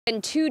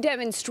And two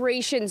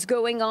demonstrations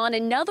going on.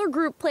 Another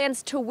group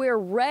plans to wear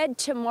red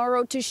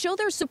tomorrow to show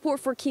their support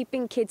for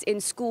keeping kids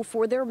in school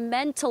for their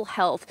mental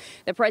health.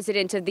 The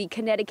president of the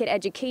Connecticut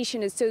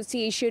Education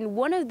Association,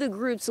 one of the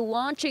groups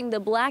launching the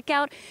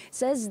blackout,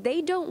 says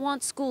they don't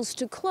want schools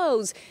to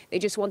close. They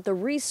just want the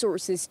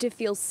resources to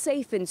feel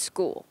safe in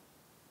school.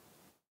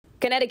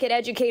 Connecticut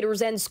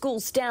educators and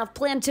school staff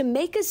plan to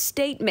make a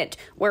statement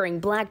wearing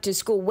black to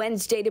school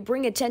Wednesday to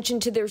bring attention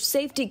to their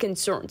safety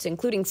concerns,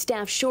 including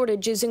staff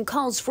shortages and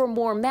calls for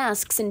more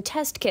masks and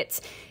test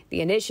kits.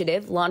 The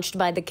initiative, launched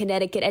by the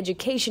Connecticut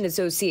Education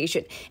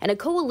Association and a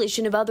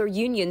coalition of other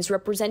unions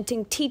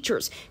representing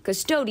teachers,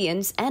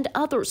 custodians, and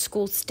other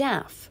school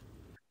staff.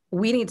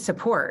 We need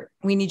support.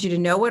 We need you to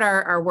know what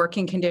our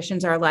working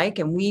conditions are like,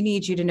 and we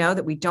need you to know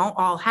that we don't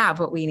all have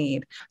what we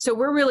need. So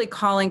we're really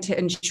calling to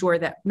ensure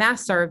that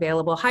masks are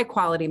available, high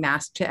quality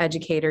masks to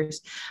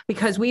educators,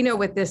 because we know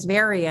with this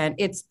variant,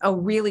 it's a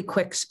really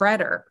quick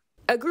spreader.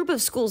 A group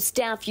of school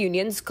staff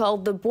unions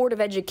called the Board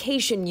of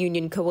Education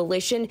Union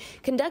Coalition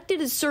conducted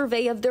a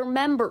survey of their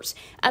members.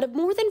 Out of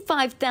more than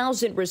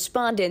 5,000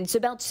 respondents,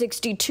 about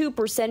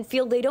 62%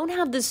 feel they don't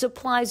have the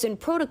supplies and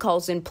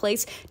protocols in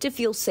place to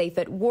feel safe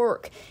at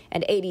work.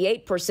 And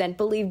 88%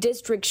 believe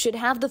districts should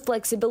have the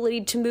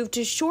flexibility to move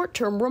to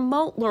short-term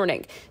remote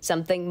learning,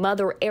 something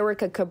Mother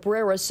Erica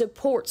Cabrera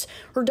supports.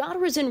 Her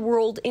daughter is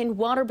enrolled in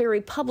Waterbury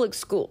Public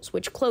Schools,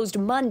 which closed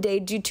Monday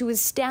due to a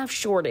staff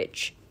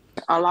shortage.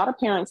 A lot of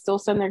parents still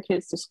send their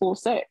kids to school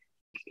sick.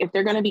 If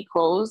they're going to be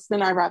closed,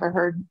 then I'd rather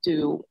her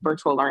do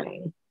virtual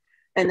learning.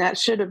 And that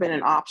should have been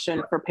an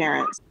option for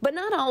parents. But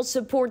not all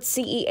support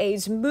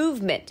CEA's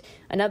movement.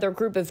 Another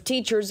group of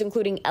teachers,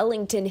 including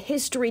Ellington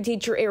history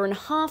teacher Aaron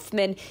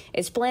Hoffman,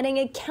 is planning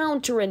a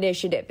counter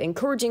initiative,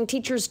 encouraging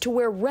teachers to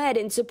wear red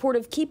in support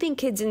of keeping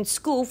kids in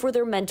school for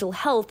their mental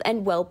health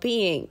and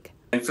well-being.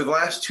 And for the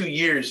last 2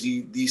 years,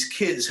 these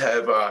kids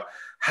have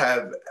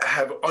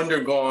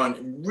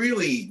undergone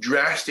really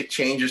drastic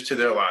changes to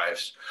their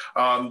lives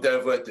that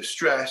have led to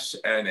stress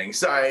and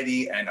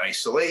anxiety and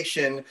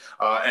isolation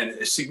and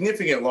a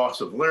significant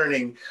loss of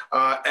learning.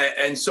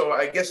 And so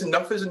I guess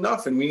enough is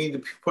enough, and we need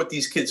to put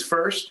these kids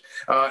first,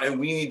 and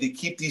we need to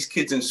keep these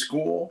kids in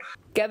school.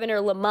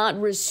 Governor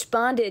Lamont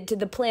responded to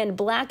the planned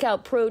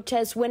blackout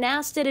protests when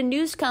asked at a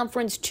news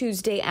conference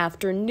Tuesday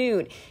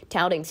afternoon,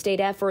 touting state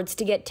efforts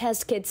to get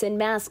test kits and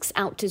masks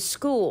out to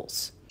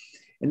schools.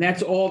 And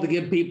that's all to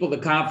give people the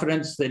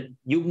confidence that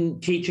you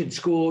can teach at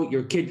school,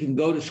 your kid can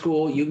go to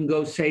school, you can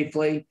go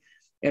safely.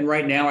 And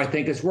right now, I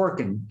think it's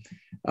working.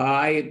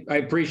 I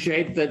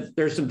appreciate that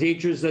there's some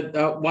teachers that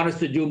want us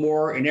to do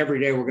more, and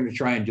every day we're going to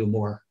try and do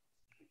more.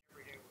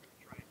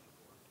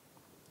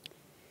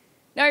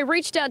 Now, I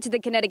reached out to the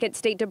Connecticut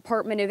State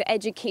Department of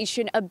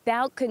Education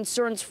about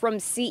concerns from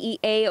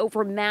CEA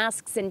over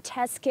masks and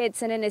test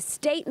kits, and in a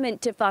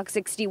statement to Fox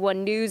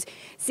 61 News,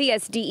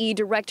 CSDE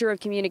Director of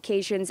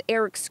Communications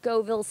Eric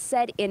Scoville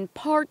said in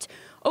part,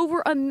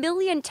 over 1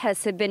 million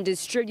tests have been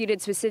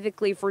distributed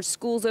specifically for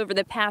schools over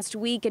the past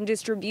week, and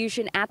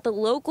distribution at the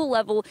local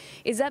level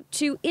is up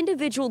to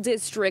individual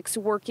districts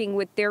working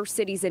with their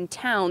cities and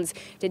towns.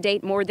 To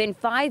date, more than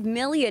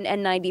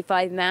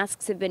 5,095,000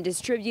 masks have been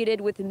distributed,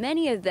 with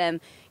many of them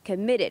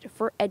committed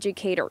for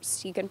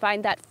educators. You can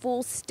find that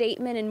full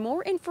statement and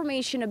more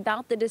information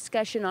about the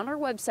discussion on our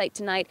website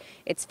tonight.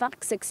 It's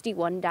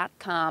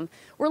fox61.com.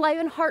 We're live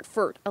in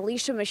Hartford.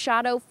 Alicia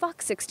Machado,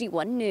 Fox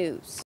 61 News.